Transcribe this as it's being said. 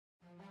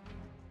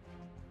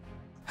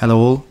Hello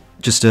all,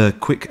 just a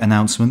quick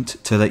announcement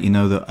to let you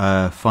know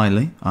that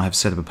finally I have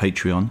set up a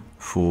Patreon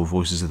for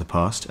Voices of the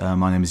Past.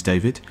 My name is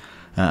David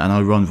and I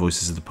run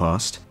Voices of the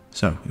Past.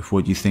 So if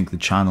what you think the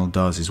channel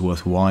does is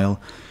worthwhile,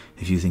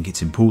 if you think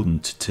it's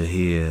important to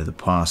hear the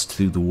past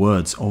through the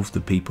words of the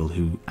people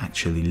who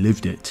actually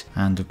lived it,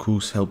 and of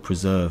course help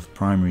preserve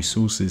primary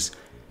sources,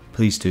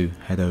 please do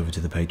head over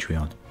to the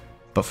Patreon.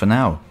 But for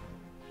now,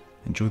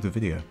 enjoy the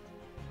video.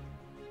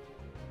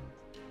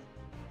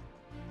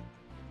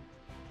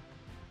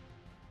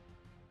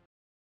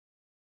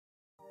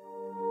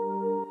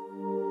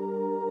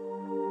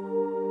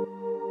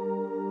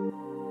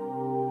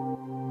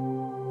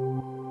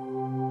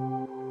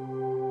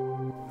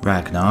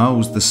 Ragnar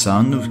was the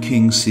son of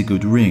King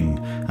Sigurd Ring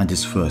and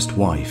his first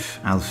wife,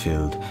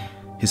 Alfhild.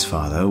 His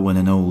father, when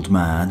an old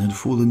man, had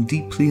fallen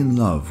deeply in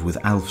love with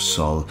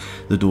Alfsol,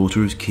 the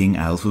daughter of King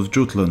Alf of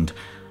Jutland.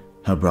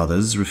 Her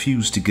brothers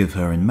refused to give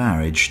her in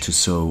marriage to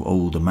so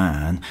old a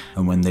man,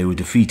 and when they were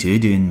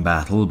defeated in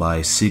battle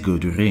by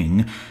Sigurd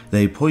Ring,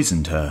 they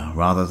poisoned her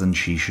rather than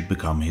she should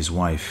become his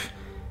wife.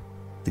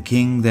 The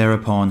king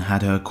thereupon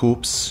had her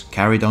corpse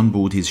carried on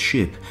board his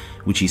ship,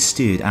 which he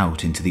steered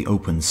out into the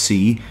open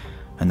sea,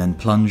 and then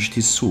plunged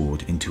his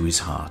sword into his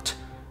heart,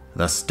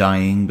 thus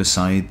dying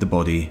beside the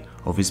body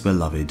of his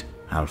beloved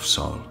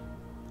Alfsol.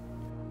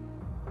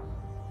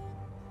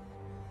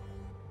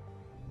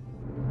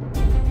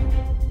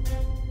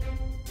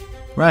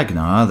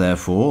 Ragnar,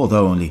 therefore,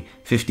 although only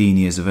 15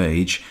 years of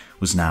age,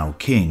 was now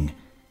king.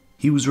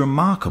 He was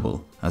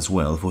remarkable as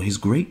well for his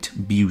great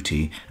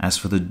beauty as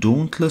for the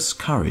dauntless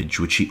courage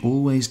which he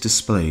always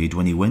displayed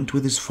when he went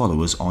with his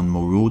followers on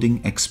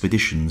marauding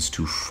expeditions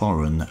to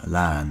foreign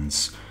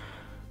lands.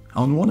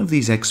 On one of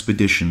these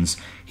expeditions,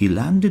 he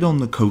landed on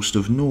the coast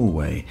of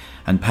Norway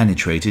and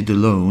penetrated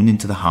alone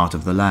into the heart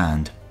of the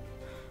land.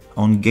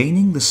 On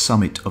gaining the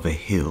summit of a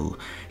hill,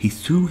 he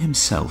threw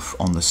himself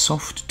on the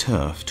soft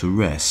turf to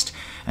rest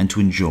and to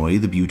enjoy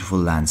the beautiful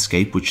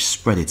landscape which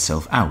spread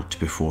itself out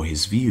before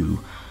his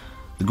view.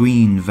 The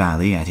green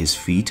valley at his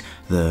feet,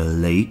 the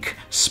lake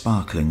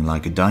sparkling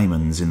like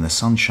diamonds in the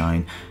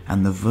sunshine,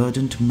 and the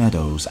verdant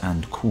meadows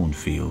and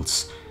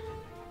cornfields.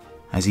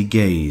 As he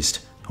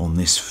gazed on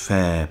this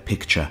fair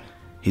picture,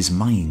 his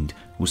mind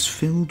was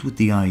filled with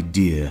the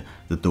idea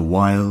that the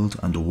wild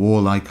and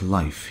warlike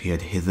life he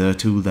had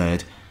hitherto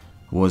led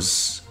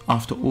was,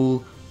 after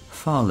all,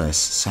 far less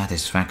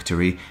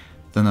satisfactory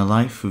than a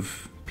life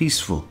of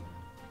peaceful,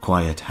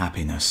 quiet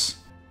happiness.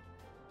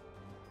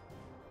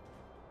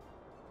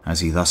 As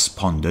he thus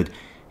pondered,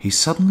 he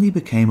suddenly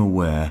became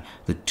aware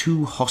that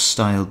two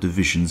hostile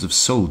divisions of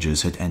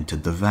soldiers had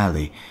entered the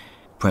valley.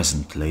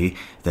 Presently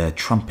their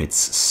trumpets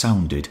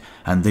sounded,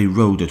 and they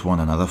rode at one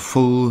another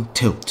full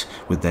tilt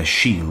with their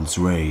shields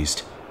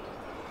raised.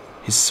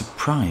 His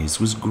surprise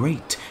was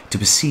great to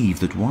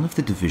perceive that one of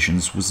the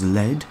divisions was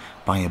led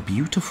by a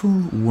beautiful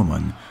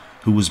woman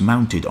who was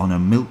mounted on a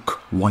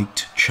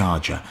milk-white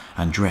charger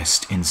and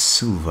dressed in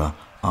silver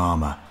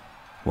armour,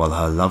 while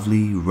her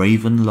lovely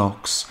raven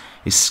locks,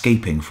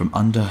 escaping from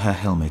under her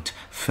helmet,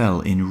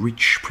 fell in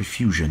rich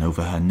profusion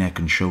over her neck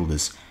and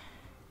shoulders.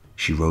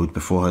 She rode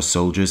before her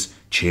soldiers,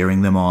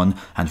 cheering them on,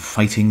 and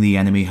fighting the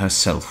enemy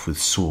herself with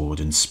sword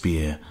and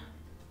spear.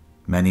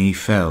 Many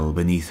fell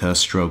beneath her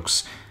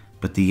strokes,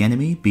 but the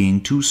enemy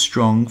being too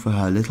strong for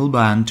her little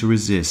band to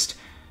resist,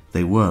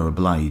 they were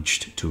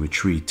obliged to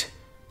retreat.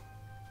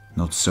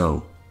 Not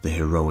so the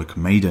heroic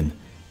maiden.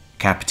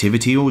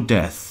 Captivity or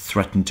death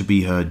threatened to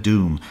be her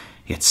doom,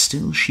 yet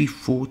still she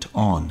fought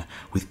on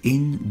with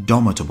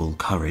indomitable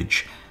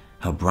courage,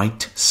 her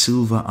bright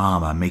silver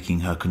armour making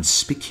her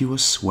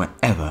conspicuous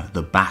wherever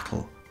the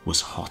battle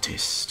was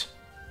hottest.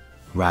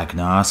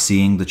 Ragnar,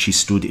 seeing that she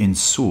stood in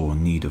sore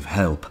need of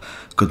help,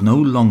 could no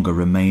longer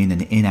remain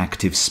an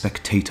inactive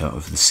spectator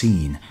of the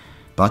scene,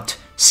 but,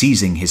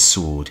 seizing his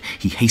sword,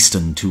 he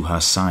hastened to her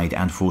side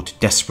and fought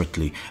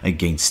desperately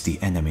against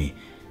the enemy.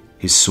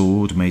 His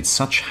sword made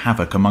such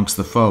havoc amongst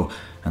the foe,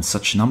 and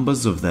such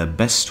numbers of their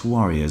best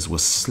warriors were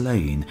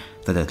slain,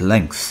 that at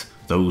length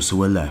those who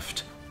were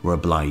left were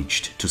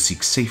obliged to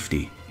seek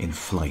safety in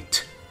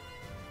flight.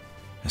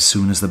 As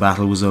soon as the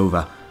battle was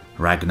over,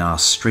 Ragnar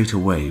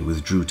straightway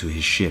withdrew to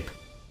his ship.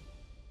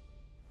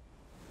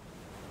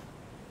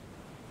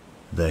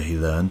 There he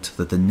learnt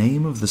that the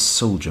name of the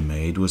soldier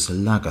maid was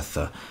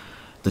Lagertha,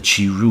 that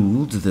she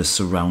ruled the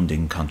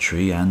surrounding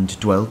country and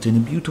dwelt in a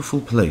beautiful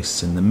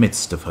place in the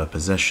midst of her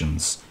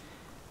possessions.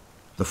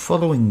 The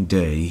following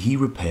day he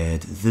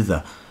repaired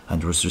thither,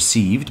 and was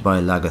received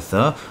by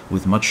Lagertha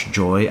with much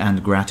joy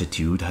and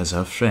gratitude as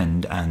her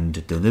friend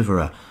and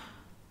deliverer.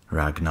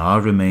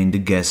 Ragnar remained a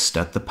guest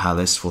at the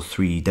palace for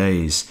 3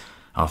 days,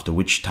 after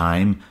which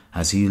time,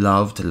 as he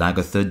loved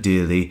Lagertha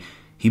dearly,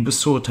 he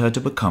besought her to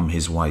become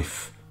his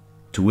wife,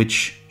 to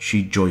which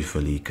she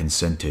joyfully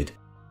consented.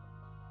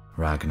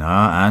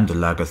 Ragnar and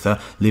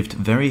Lagertha lived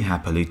very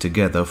happily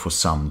together for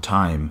some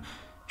time.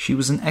 She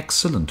was an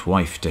excellent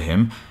wife to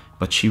him,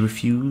 but she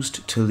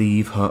refused to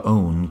leave her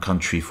own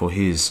country for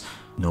his,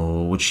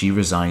 nor would she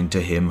resign to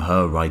him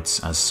her rights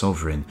as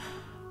sovereign.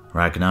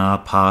 Ragnar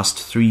passed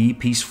 3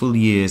 peaceful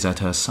years at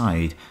her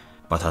side,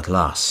 but at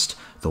last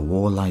the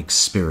warlike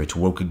spirit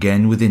woke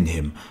again within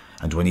him,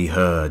 and when he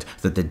heard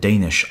that the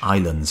Danish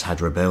islands had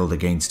rebelled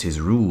against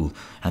his rule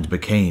and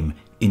became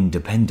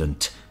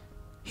independent,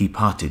 he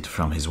parted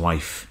from his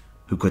wife,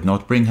 who could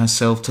not bring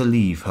herself to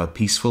leave her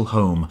peaceful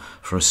home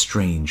for a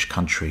strange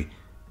country,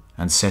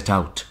 and set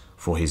out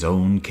for his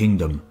own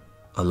kingdom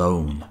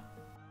alone.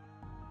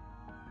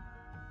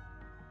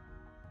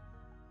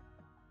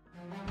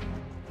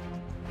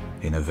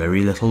 In a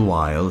very little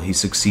while he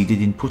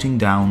succeeded in putting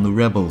down the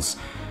rebels,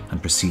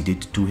 and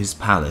proceeded to his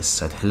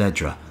palace at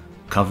Hledra,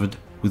 covered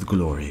with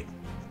glory.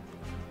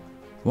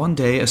 One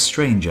day a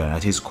stranger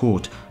at his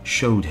court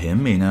showed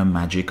him in a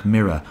magic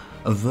mirror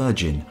a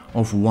virgin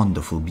of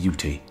wonderful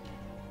beauty.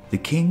 The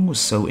king was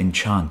so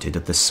enchanted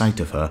at the sight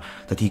of her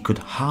that he could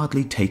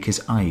hardly take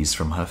his eyes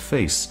from her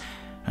face,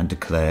 and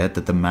declared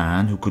that the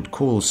man who could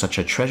call such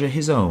a treasure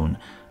his own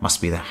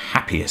must be the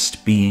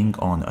happiest being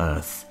on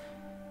earth.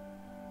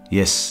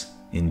 "Yes,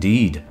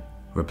 indeed,"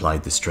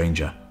 replied the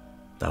stranger,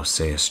 "thou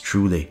sayest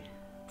truly,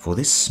 for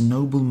this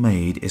noble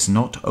maid is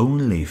not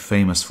only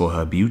famous for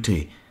her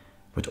beauty,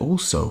 but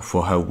also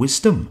for her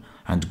wisdom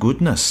and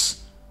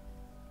goodness.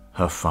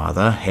 Her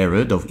father,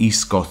 Herod of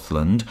East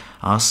Gothland,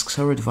 asks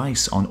her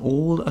advice on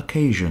all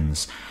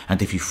occasions,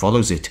 and if he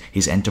follows it,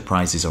 his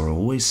enterprises are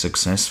always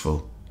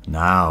successful.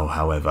 Now,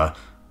 however,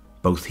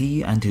 both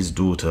he and his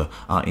daughter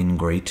are in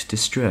great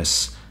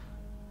distress.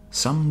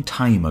 Some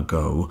time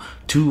ago,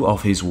 2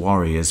 of his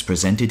warriors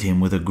presented him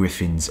with a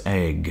griffin's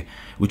egg,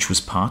 which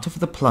was part of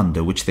the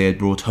plunder which they had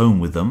brought home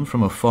with them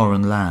from a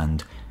foreign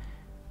land.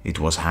 It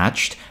was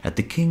hatched at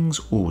the king's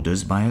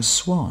orders by a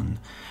swan,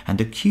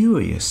 and a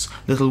curious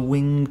little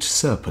winged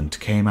serpent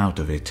came out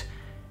of it.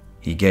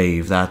 He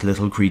gave that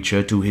little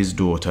creature to his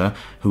daughter,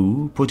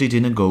 who put it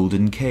in a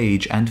golden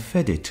cage and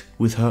fed it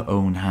with her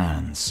own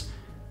hands.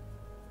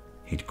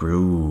 It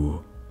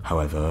grew,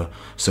 however,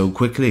 so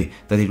quickly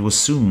that it was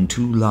soon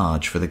too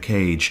large for the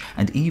cage,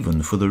 and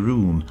even for the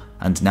room,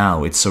 and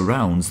now it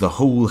surrounds the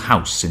whole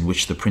house in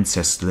which the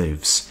princess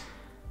lives.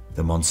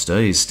 The monster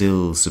is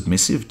still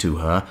submissive to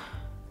her,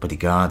 but he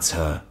guards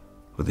her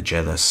with a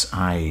jealous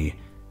eye,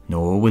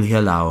 nor will he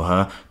allow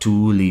her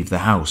to leave the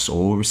house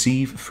or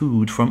receive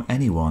food from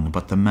anyone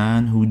but the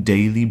man who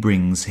daily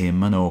brings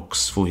him an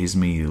ox for his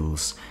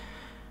meals.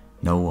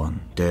 No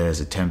one dares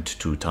attempt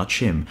to touch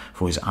him,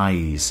 for his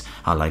eyes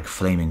are like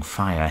flaming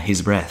fire,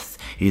 his breath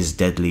is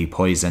deadly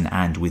poison,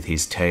 and with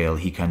his tail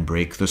he can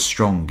break the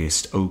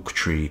strongest oak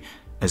tree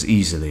as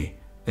easily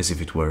as if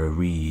it were a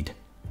reed.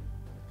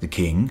 The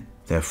king,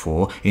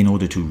 therefore, in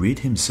order to rid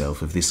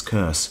himself of this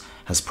curse,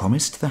 has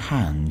promised the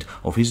hand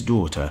of his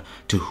daughter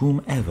to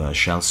whomever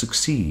shall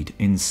succeed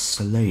in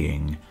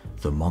slaying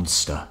the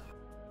monster.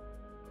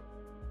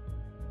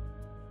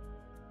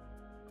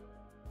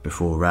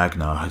 Before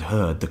Ragnar had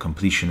heard the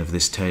completion of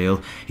this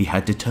tale, he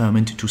had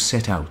determined to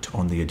set out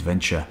on the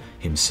adventure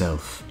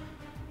himself.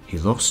 He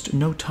lost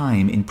no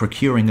time in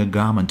procuring a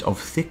garment of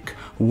thick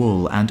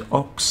wool and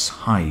ox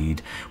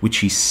hide, which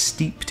he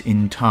steeped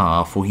in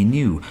tar, for he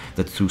knew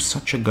that through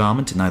such a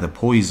garment neither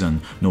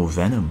poison nor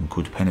venom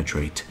could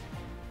penetrate.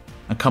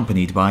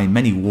 Accompanied by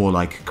many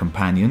warlike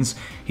companions,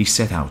 he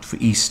set out for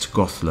East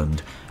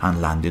Gothland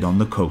and landed on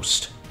the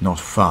coast, not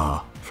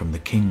far from the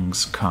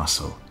king's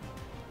castle.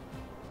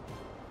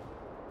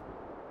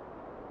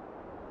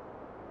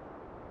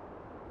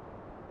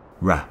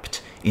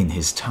 Wrapped in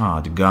his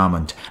tarred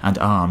garment and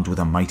armed with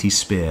a mighty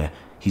spear,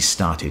 he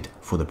started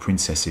for the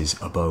princess's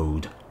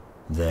abode.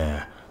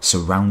 There,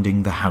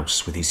 surrounding the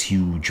house with his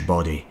huge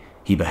body,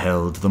 he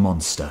beheld the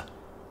monster,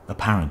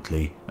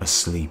 apparently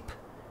asleep.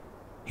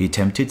 He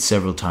attempted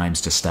several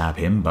times to stab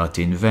him, but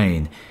in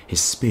vain.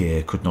 His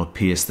spear could not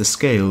pierce the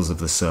scales of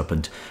the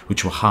serpent,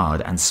 which were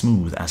hard and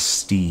smooth as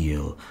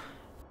steel.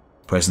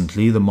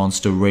 Presently the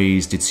monster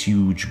raised its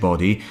huge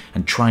body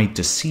and tried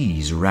to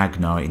seize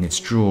Ragnar in its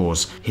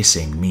jaws,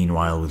 hissing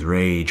meanwhile with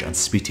rage and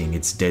spitting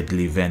its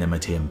deadly venom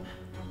at him.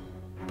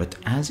 But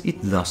as it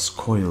thus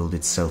coiled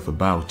itself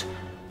about,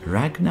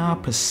 Ragnar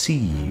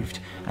perceived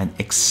an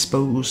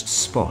exposed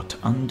spot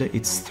under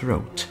its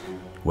throat,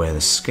 where the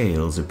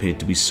scales appeared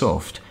to be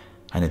soft,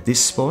 and at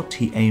this spot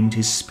he aimed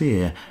his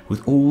spear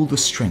with all the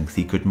strength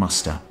he could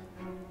muster.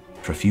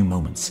 For a few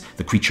moments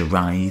the creature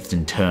writhed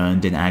and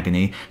turned in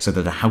agony, so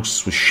that the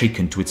house was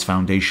shaken to its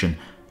foundation,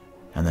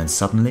 and then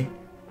suddenly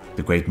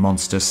the great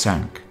monster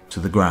sank to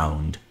the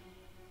ground,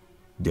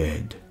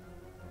 dead.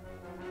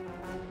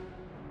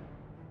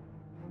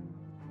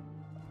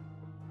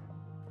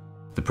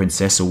 The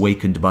princess,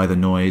 awakened by the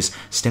noise,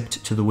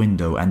 stepped to the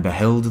window and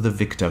beheld the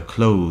victor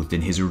clothed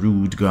in his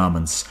rude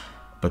garments,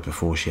 but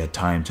before she had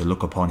time to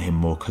look upon him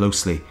more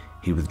closely,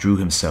 he withdrew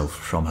himself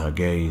from her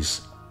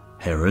gaze.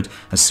 Herod,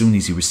 as soon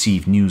as he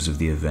received news of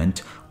the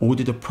event,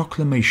 ordered a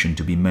proclamation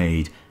to be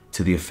made,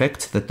 to the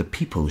effect that the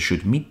people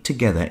should meet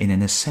together in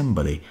an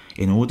assembly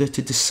in order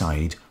to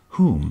decide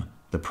whom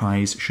the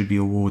prize should be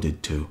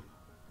awarded to.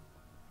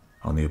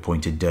 On the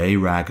appointed day,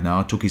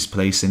 Ragnar took his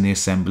place in the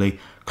assembly,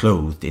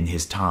 clothed in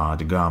his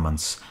tarred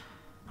garments.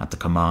 At the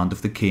command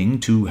of the king,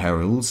 2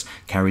 heralds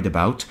carried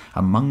about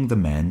among the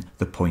men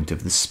the point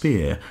of the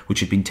spear, which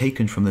had been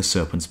taken from the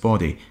serpent's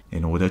body,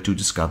 in order to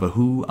discover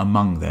who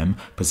among them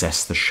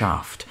possessed the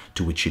shaft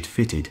to which it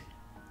fitted.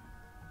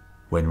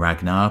 When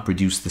Ragnar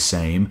produced the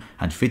same,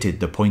 and fitted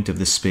the point of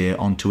the spear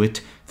onto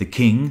it, the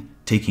king,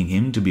 taking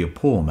him to be a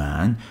poor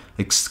man,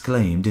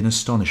 exclaimed in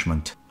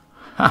astonishment,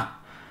 "Ha!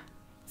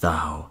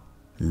 Thou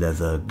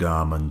leather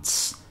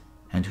garments!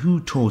 And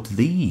who taught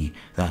thee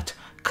that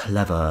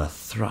clever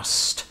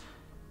thrust?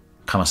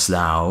 Comest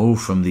thou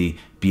from the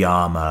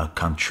Bjarma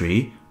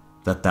country,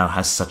 that thou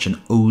hast such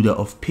an odour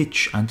of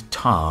pitch and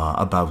tar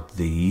about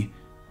thee?"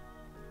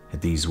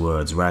 At these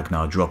words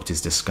Ragnar dropped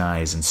his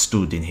disguise and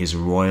stood in his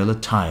royal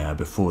attire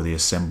before the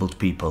assembled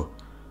people.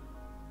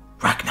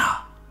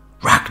 "Ragnar!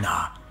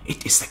 Ragnar!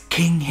 It is the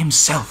king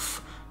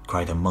himself!"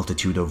 cried a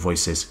multitude of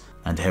voices,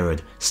 and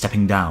Herod,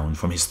 stepping down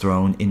from his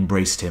throne,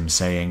 embraced him,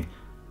 saying,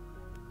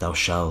 "Thou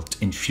shalt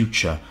in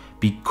future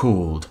be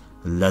called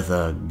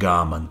Leather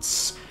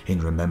Garments,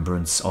 in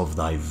remembrance of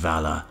thy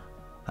valour,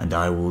 and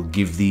I will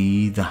give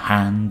thee the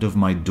hand of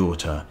my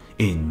daughter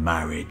in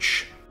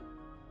marriage."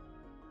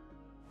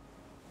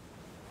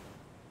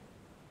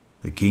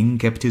 The king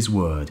kept his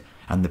word,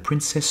 and the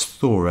Princess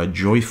Thora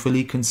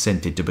joyfully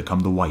consented to become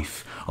the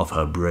wife of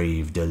her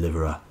brave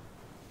deliverer.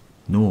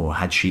 Nor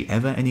had she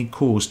ever any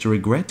cause to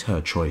regret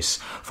her choice,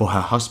 for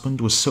her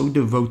husband was so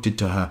devoted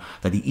to her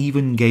that he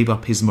even gave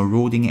up his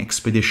marauding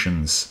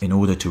expeditions in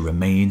order to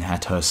remain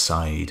at her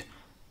side.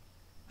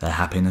 Their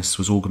happiness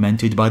was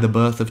augmented by the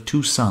birth of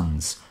 2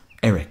 sons,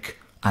 Eric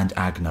and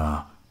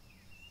Agnar.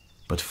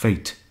 But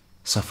fate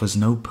suffers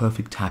no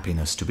perfect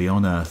happiness to be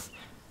on earth,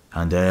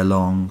 and ere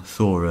long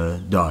Thora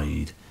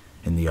died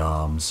in the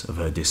arms of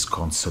her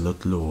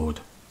disconsolate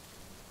lord.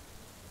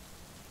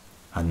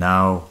 And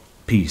now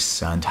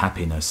peace and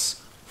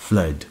happiness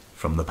fled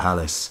from the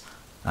palace,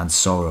 and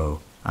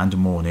sorrow and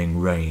mourning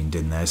reigned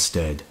in their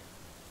stead,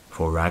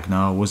 for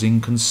Ragnar was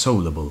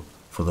inconsolable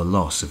for the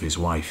loss of his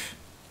wife.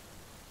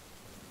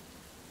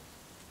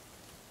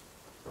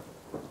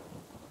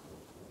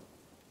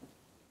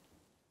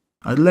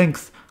 At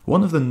length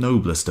one of the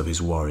noblest of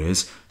his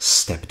warriors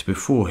stepped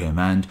before him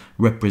and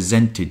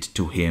represented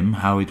to him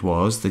how it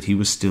was that he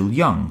was still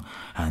young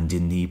and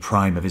in the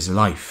prime of his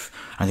life,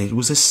 and it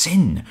was a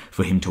sin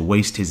for him to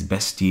waste his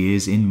best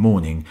years in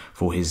mourning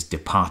for his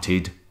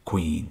departed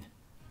queen.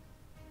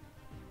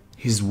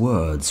 His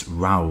words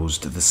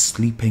roused the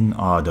sleeping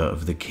ardour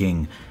of the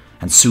king,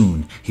 and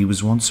soon he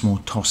was once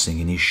more tossing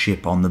in his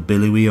ship on the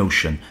billowy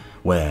ocean,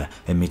 where,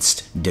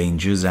 amidst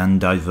dangers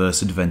and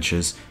diverse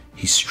adventures,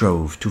 he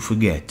strove to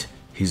forget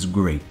his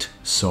great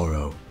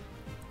sorrow.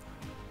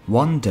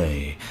 One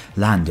day,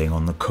 landing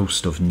on the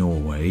coast of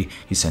Norway,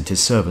 he sent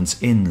his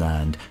servants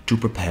inland to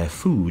prepare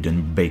food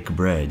and bake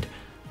bread.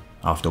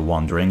 After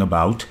wandering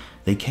about,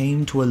 they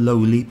came to a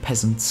lowly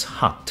peasant's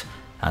hut,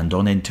 and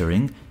on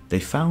entering, they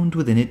found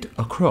within it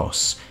a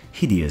cross,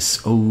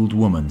 hideous old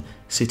woman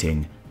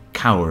sitting,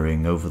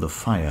 cowering over the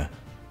fire.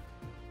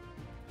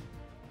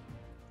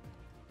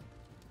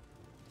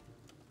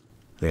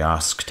 They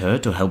asked her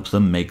to help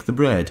them make the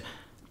bread,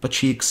 but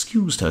she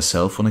excused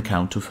herself on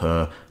account of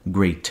her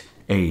great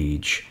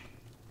age.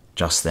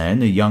 Just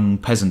then a young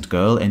peasant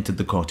girl entered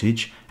the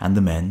cottage, and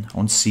the men,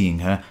 on seeing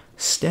her,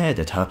 stared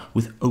at her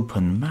with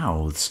open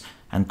mouths,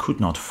 and could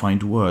not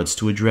find words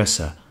to address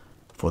her,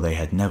 for they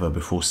had never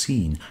before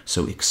seen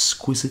so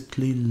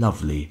exquisitely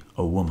lovely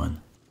a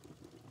woman.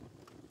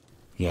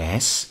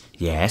 "Yes,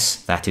 yes,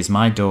 that is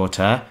my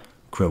daughter,"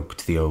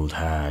 croaked the old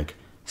hag.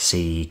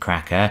 "See,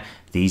 Cracker,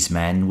 these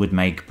men would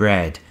make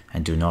bread,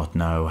 and do not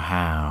know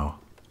how."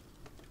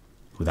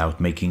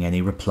 Without making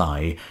any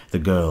reply, the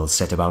girl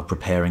set about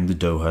preparing the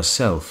dough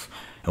herself,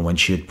 and when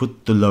she had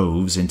put the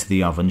loaves into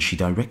the oven, she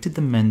directed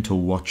the men to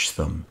watch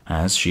them,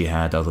 as she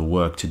had other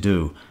work to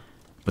do.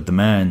 But the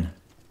men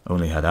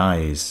only had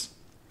eyes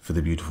for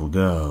the beautiful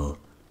girl,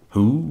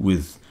 who,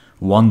 with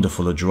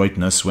wonderful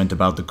adroitness, went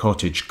about the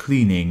cottage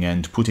cleaning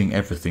and putting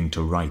everything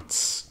to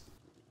rights.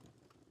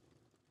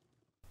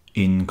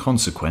 In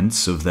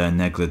consequence of their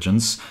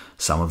negligence,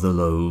 some of the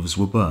loaves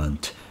were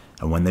burnt,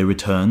 and when they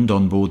returned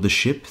on board the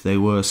ship they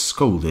were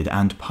scolded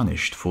and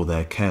punished for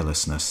their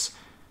carelessness.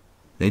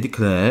 They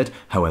declared,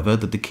 however,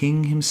 that the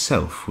king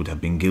himself would have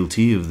been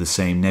guilty of the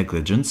same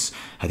negligence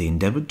had he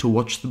endeavoured to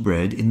watch the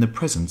bread in the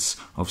presence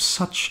of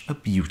such a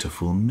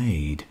beautiful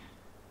maid.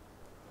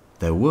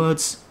 Their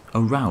words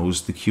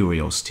aroused the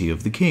curiosity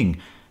of the king,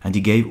 and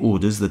he gave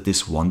orders that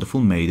this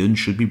wonderful maiden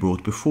should be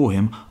brought before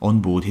him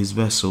on board his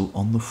vessel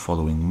on the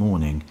following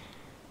morning.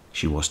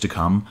 She was to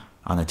come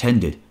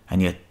unattended,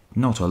 and yet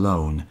not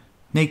alone,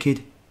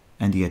 naked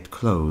and yet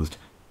clothed,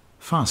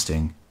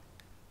 fasting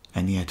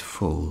and yet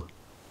full.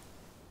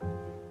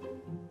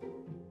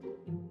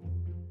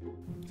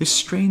 This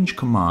strange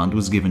command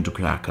was given to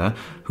Cracker,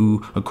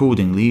 who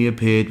accordingly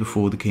appeared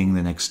before the king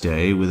the next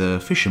day with a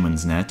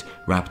fisherman's net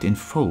wrapped in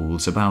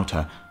folds about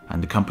her,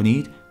 and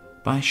accompanied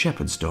by a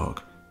shepherd's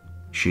dog.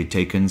 She had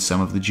taken some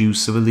of the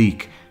juice of a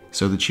leek,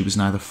 so that she was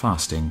neither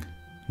fasting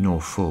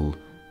nor full.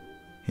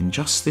 in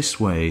just this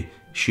way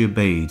she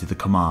obeyed the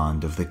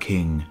command of the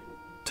king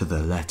to the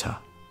letter.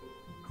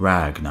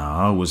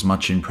 Ragnar was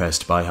much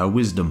impressed by her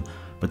wisdom,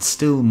 but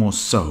still more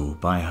so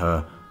by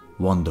her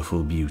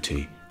wonderful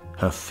beauty,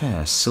 her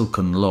fair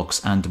silken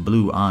locks and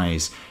blue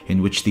eyes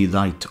in which the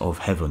light of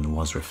heaven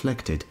was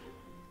reflected.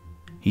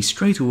 He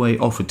straightway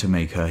offered to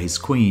make her his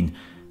queen,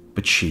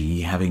 but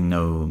she, having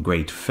no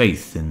great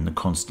faith in the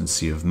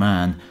constancy of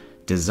man,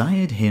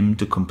 desired him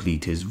to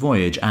complete his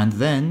voyage, and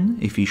then,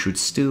 if he should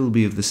still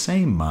be of the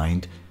same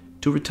mind,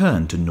 to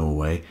return to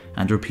Norway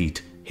and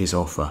repeat his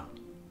offer.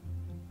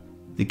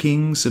 The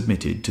king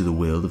submitted to the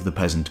will of the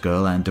peasant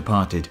girl and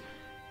departed.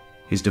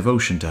 His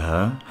devotion to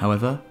her,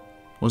 however,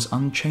 was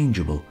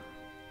unchangeable,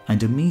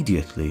 and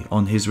immediately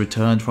on his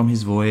return from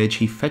his voyage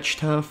he fetched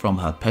her from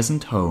her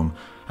peasant home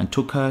and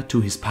took her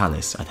to his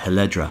palace at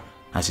Heledra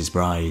as his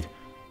bride,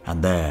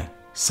 and there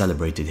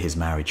celebrated his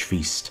marriage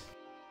feast.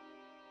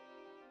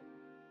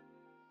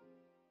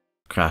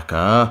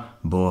 Kraka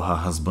bore her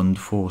husband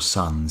 4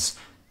 sons,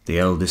 the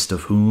eldest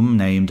of whom,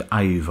 named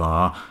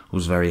Ivar,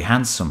 was very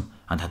handsome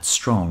and had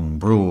strong,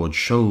 broad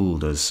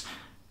shoulders,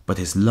 but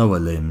his lower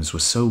limbs were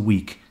so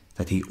weak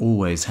that he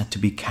always had to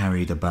be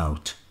carried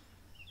about.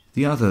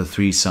 The other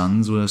 3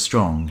 sons were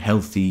strong,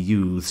 healthy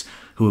youths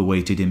who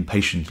awaited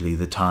impatiently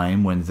the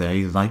time when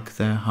they, like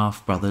their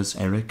half-brothers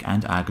Eric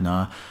and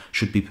Agnar,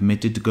 should be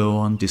permitted to go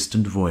on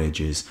distant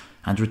voyages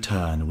and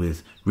return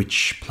with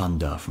rich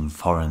plunder from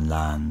foreign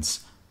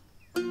lands.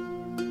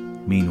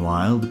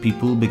 Meanwhile, the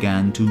people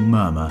began to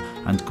murmur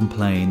and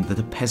complain that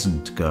a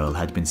peasant girl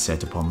had been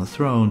set upon the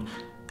throne,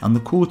 and the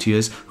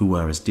courtiers, who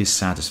were as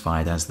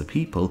dissatisfied as the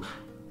people,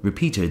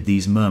 repeated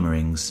these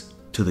murmurings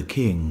to the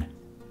king.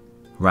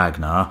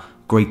 Ragnar,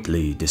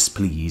 greatly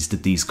displeased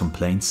at these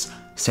complaints,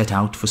 set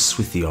out for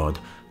Swithiod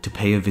to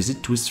pay a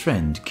visit to his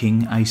friend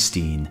King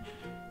Eystein.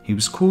 He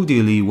was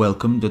cordially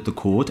welcomed at the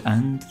court,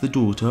 and the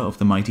daughter of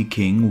the mighty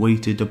king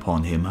waited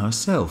upon him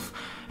herself,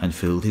 and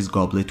filled his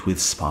goblet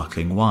with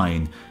sparkling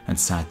wine, and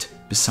sat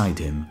beside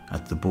him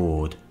at the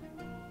board.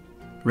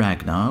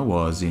 Ragnar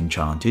was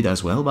enchanted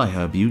as well by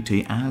her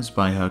beauty as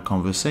by her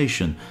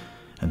conversation,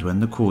 and when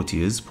the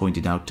courtiers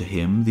pointed out to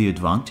him the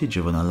advantage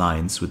of an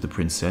alliance with the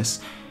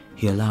princess,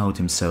 he allowed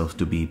himself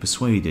to be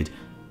persuaded,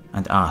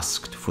 and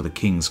asked for the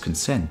king's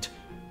consent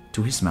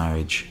to his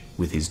marriage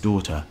with his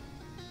daughter.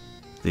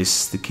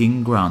 This the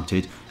king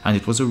granted, and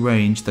it was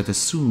arranged that as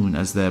soon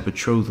as their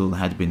betrothal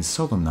had been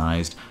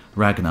solemnized,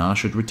 Ragnar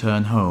should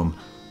return home,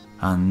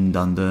 and,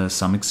 under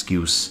some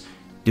excuse,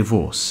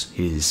 divorce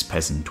his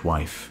peasant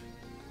wife.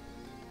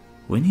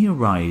 When he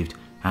arrived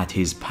at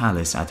his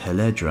palace at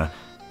Heledra,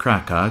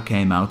 Kraka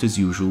came out as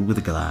usual with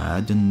a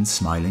glad and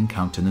smiling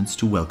countenance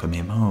to welcome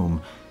him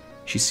home.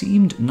 She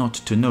seemed not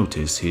to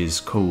notice his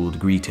cold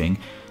greeting,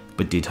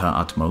 but did her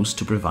utmost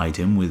to provide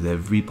him with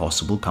every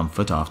possible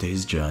comfort after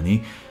his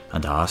journey,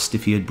 and asked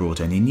if he had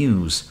brought any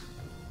news.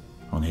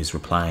 On his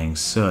replying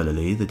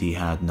surlily that he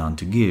had none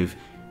to give,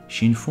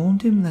 she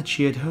informed him that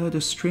she had heard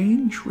a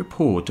strange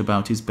report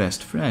about his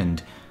best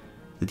friend,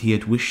 that he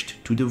had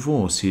wished to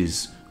divorce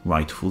his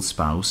rightful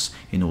spouse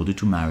in order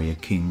to marry a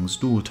king's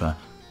daughter,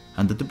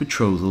 and that the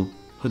betrothal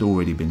had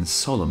already been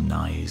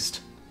solemnized.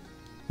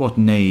 "What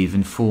knave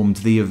informed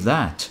thee of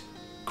that?"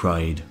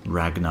 cried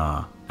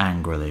Ragnar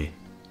angrily.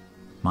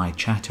 "My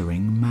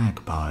chattering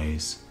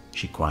magpies,"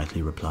 she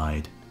quietly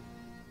replied.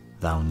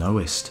 "Thou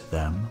knowest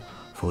them,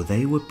 for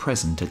they were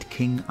present at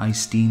King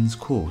Eystein's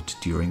court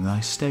during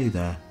thy stay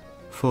there.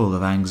 Full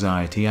of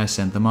anxiety I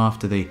sent them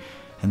after thee,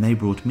 and they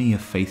brought me a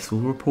faithful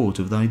report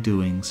of thy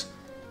doings.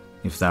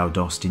 If thou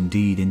dost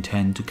indeed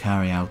intend to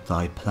carry out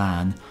thy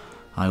plan,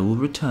 I will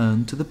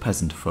return to the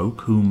peasant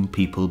folk whom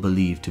people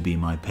believe to be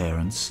my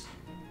parents.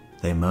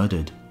 They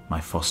murdered my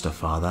foster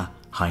father,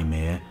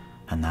 Heimir,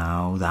 and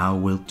now thou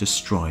wilt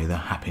destroy the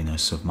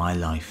happiness of my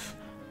life.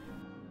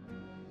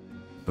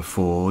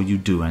 Before you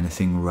do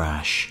anything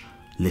rash,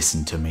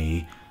 listen to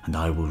me, and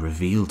I will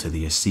reveal to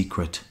thee a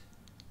secret."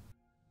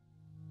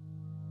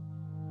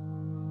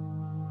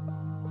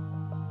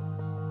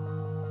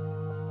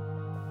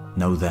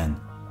 "Know then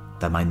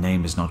that my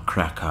name is not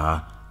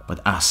Kraka,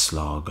 but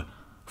Aslog,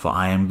 for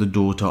I am the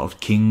daughter of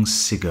King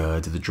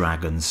Sigurd the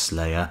Dragon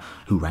Slayer,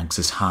 who ranks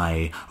as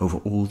high over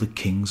all the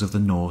kings of the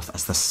north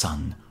as the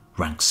sun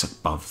ranks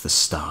above the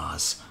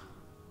stars.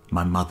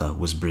 My mother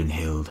was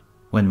Brynhild,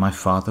 when my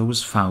father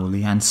was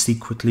foully and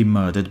secretly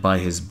murdered by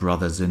his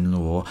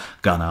brothers-in-law,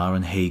 Gunnar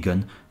and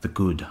Hagen. The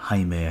good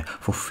Heimir,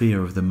 for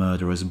fear of the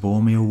murderers,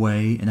 bore me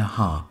away in a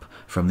harp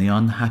from the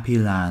unhappy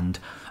land,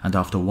 and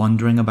after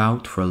wandering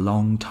about for a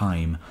long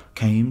time,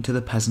 came to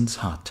the peasant's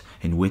hut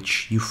in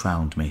which you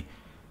found me.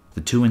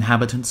 The 2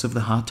 inhabitants of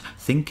the hut,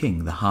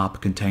 thinking the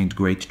harp contained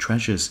great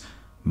treasures,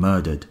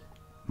 murdered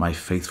my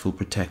faithful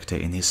protector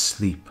in his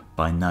sleep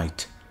by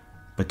night,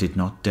 but did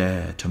not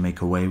dare to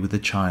make away with the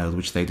child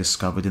which they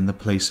discovered in the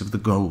place of the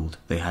gold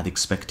they had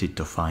expected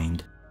to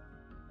find.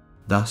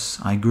 Thus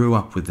I grew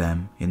up with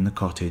them in the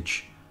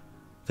cottage.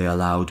 They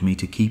allowed me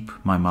to keep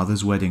my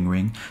mother's wedding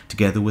ring,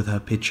 together with her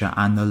picture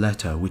and the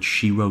letter which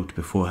she wrote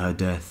before her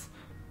death.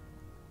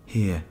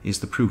 Here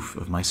is the proof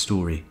of my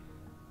story."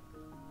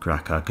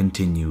 Grákr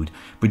continued,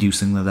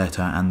 producing the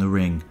letter and the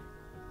ring.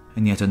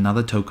 "And yet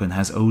another token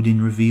has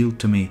Odin revealed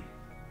to me.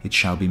 It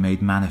shall be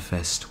made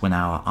manifest when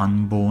our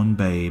unborn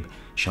babe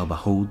shall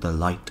behold the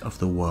light of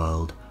the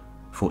world,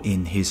 for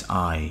in his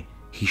eye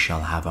he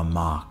shall have a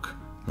mark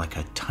like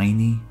a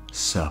tiny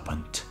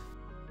serpent."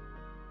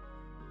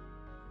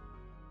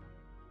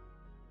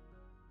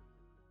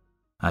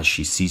 As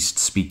she ceased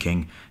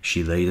speaking,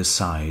 she laid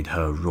aside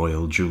her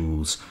royal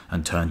jewels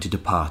and turned to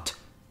depart,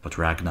 but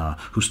Ragnar,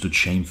 who stood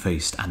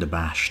shamefaced and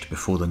abashed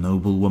before the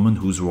noble woman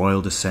whose royal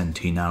descent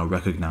he now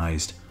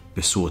recognized,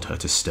 besought her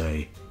to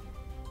stay.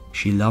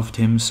 She loved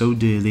him so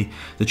dearly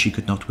that she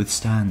could not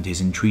withstand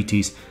his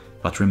entreaties,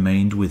 but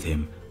remained with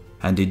him,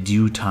 and in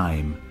due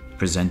time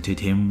presented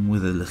him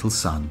with a little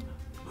son,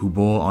 who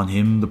bore on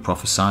him the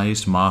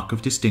prophesied mark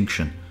of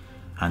distinction,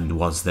 and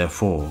was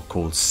therefore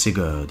called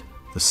Sigurd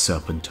the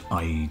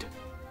Serpent-Eyed.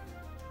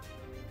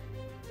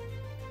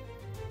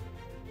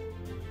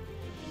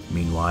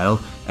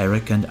 Meanwhile,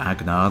 Eric and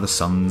Agnar, the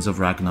sons of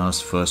Ragnar's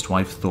first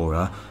wife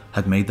Thora,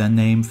 had made their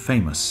name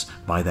famous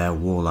by their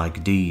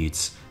warlike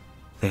deeds.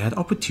 They had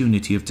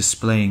opportunity of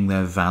displaying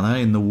their valour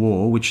in the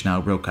war which now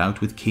broke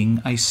out with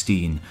King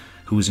Eystein,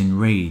 who was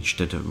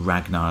enraged at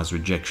Ragnar's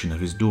rejection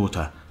of his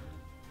daughter.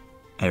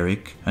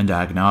 Eric and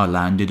Agnar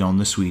landed on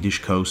the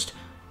Swedish coast,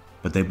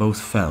 but they both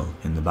fell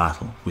in the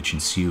battle which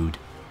ensued.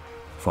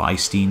 For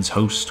Eystein's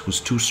host was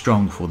too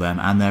strong for them,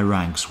 and their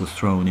ranks were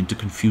thrown into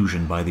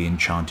confusion by the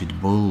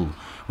enchanted bull,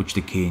 which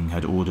the king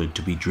had ordered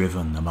to be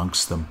driven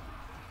amongst them.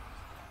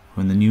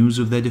 When the news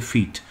of their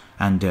defeat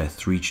and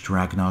death reached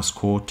Ragnar's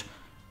court,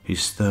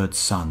 his third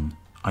son,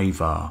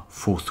 Ivar,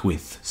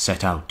 forthwith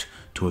set out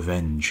to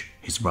avenge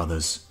his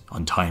brother's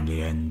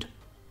untimely end.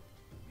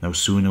 No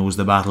sooner was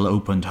the battle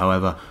opened,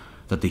 however,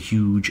 that the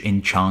huge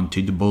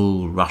enchanted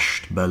bull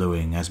rushed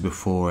bellowing as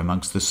before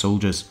amongst the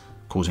soldiers,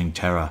 causing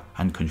terror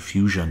and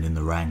confusion in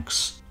the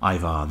ranks.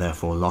 Ivar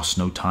therefore lost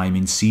no time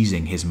in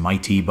seizing his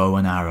mighty bow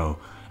and arrow,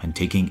 and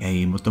taking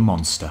aim at the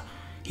monster,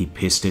 he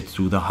pierced it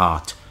through the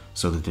heart,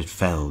 so that it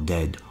fell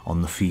dead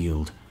on the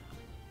field.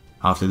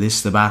 After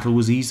this the battle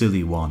was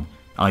easily won,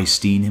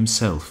 Eystein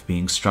himself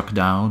being struck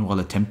down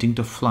while attempting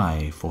to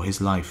fly for his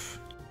life.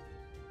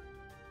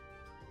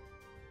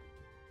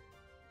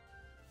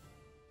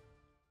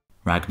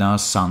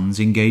 Ragnar's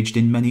sons engaged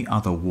in many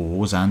other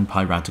wars and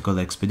piratical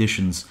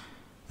expeditions.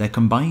 Their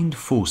combined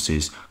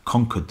forces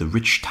conquered the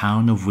rich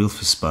town of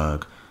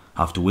Wilfusburg,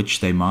 after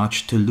which they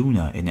marched to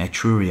Luna in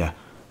Etruria.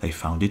 They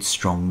found it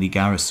strongly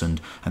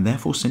garrisoned, and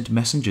therefore sent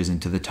messengers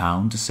into the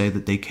town to say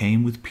that they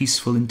came with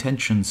peaceful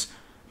intentions,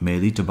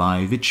 merely to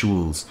buy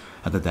victuals,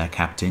 and that their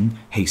captain,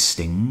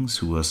 Hastings,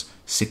 who was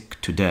sick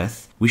to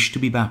death, wished to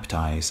be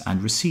baptized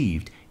and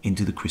received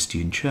into the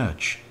Christian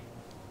church.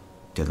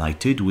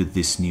 Delighted with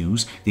this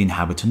news, the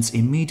inhabitants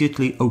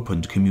immediately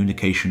opened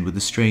communication with the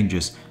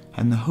strangers,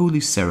 and the holy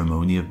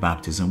ceremony of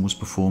baptism was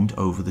performed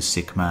over the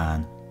sick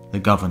man, the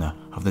governor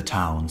of the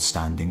town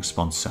standing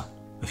sponsor.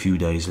 A few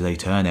days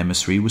later, an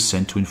emissary was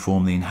sent to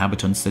inform the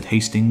inhabitants that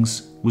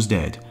Hastings was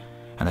dead,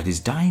 and that his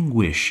dying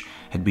wish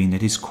had been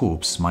that his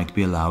corpse might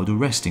be allowed a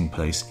resting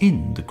place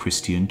in the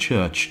Christian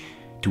church,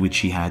 to which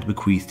he had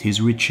bequeathed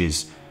his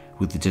riches,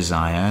 with the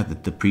desire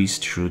that the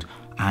priest should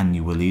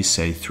annually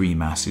say 3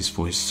 masses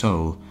for his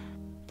soul.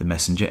 The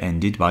messenger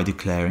ended by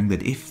declaring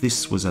that if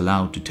this was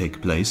allowed to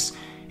take place,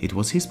 it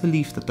was his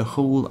belief that the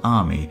whole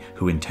army,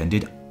 who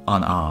intended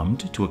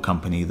unarmed to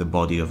accompany the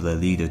body of their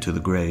leader to the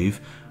grave,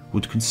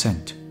 would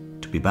consent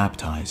to be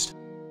baptized.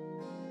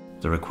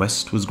 The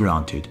request was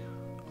granted.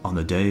 On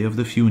the day of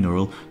the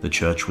funeral, the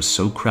church was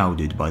so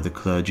crowded by the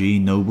clergy,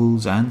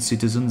 nobles, and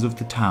citizens of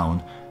the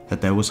town that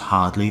there was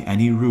hardly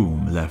any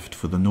room left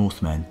for the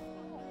Northmen.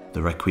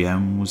 The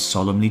requiem was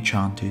solemnly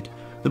chanted,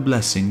 the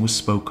blessing was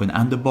spoken,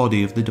 and the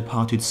body of the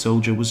departed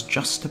soldier was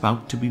just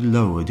about to be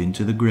lowered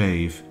into the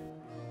grave,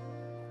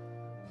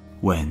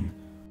 when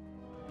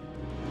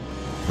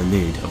the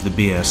lid of the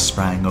bier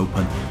sprang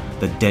open.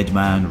 The dead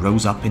man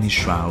rose up in his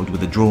shroud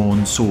with a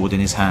drawn sword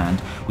in his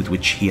hand, with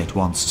which he at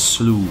once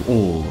slew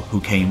all who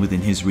came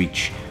within his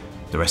reach.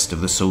 The rest of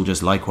the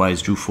soldiers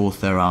likewise drew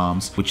forth their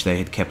arms, which they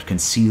had kept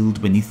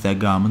concealed beneath their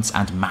garments,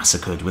 and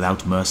massacred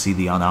without mercy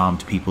the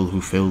unarmed people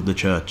who filled the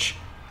church.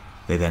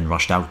 They then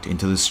rushed out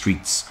into the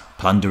streets,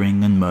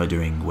 plundering and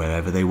murdering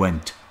wherever they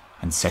went,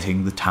 and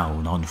setting the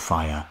town on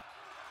fire.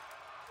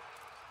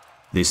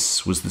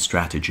 This was the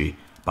strategy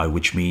by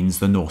which means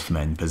the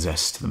Northmen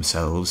possessed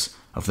themselves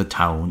of the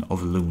town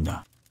of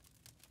Luna.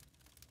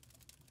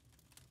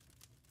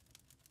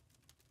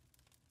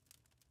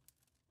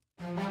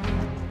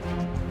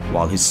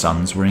 While his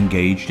sons were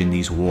engaged in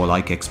these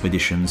warlike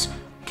expeditions,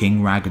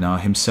 King Ragnar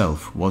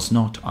himself was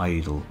not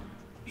idle.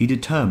 He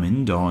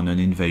determined on an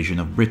invasion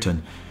of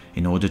Britain,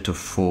 in order to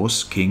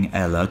force King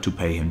Ella to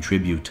pay him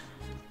tribute.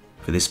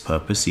 For this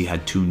purpose he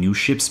had 2 new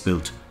ships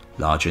built,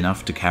 large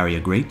enough to carry a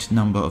great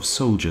number of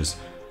soldiers,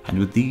 and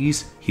with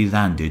these he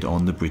landed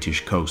on the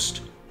British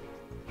coast.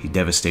 He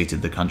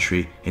devastated the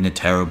country in a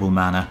terrible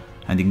manner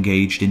and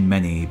engaged in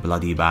many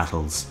bloody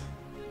battles.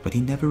 but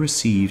he never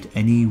received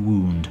any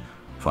wound,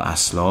 for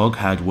Aslog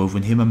had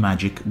woven him a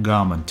magic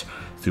garment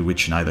through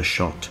which neither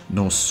shot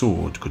nor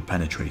sword could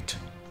penetrate.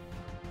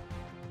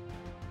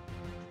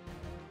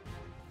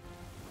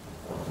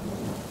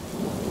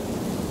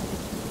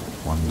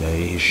 One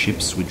day his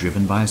ships were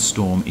driven by a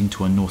storm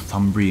into a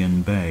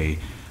Northumbrian bay,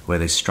 where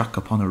they struck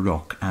upon a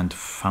rock and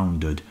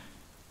foundered.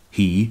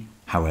 He,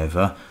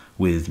 however,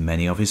 with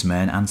many of his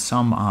men and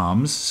some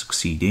arms,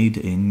 succeeded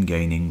in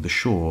gaining the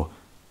shore.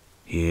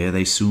 Here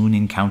they soon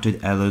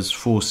encountered Ella's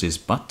forces,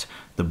 but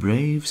the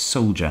brave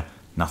soldier,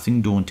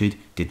 nothing daunted,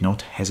 did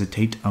not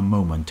hesitate a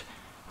moment,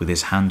 with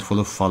his handful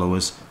of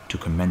followers, to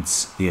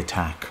commence the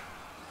attack.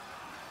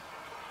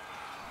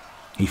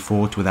 He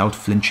fought without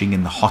flinching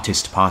in the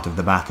hottest part of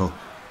the battle,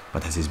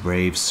 but as his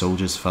brave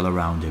soldiers fell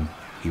around him,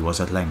 he was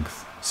at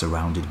length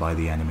surrounded by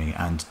the enemy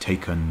and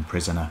taken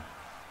prisoner.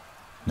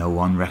 No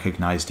one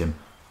recognized him,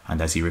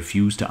 and as he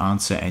refused to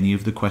answer any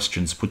of the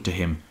questions put to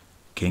him,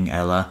 King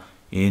Ella,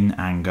 in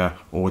anger,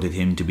 ordered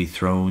him to be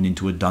thrown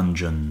into a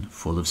dungeon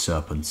full of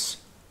serpents.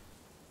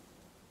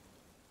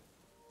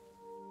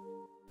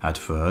 At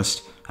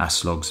first,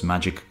 Aslog's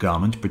magic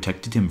garment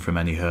protected him from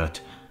any hurt,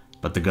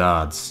 but the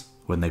guards,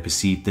 when they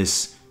perceived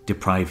this,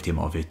 deprived him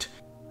of it,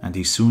 and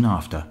he soon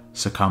after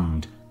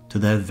succumbed to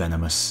their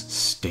venomous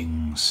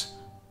stings.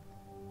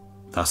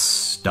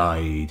 Thus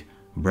died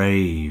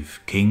brave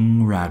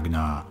King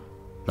Ragnar,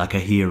 like a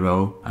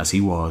hero as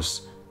he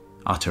was,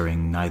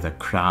 uttering neither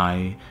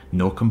cry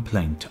nor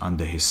complaint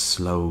under his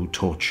slow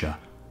torture,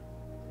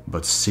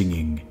 but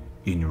singing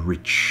in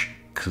rich,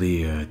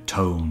 clear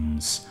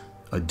tones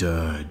a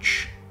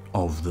dirge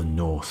of the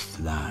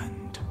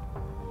Northland.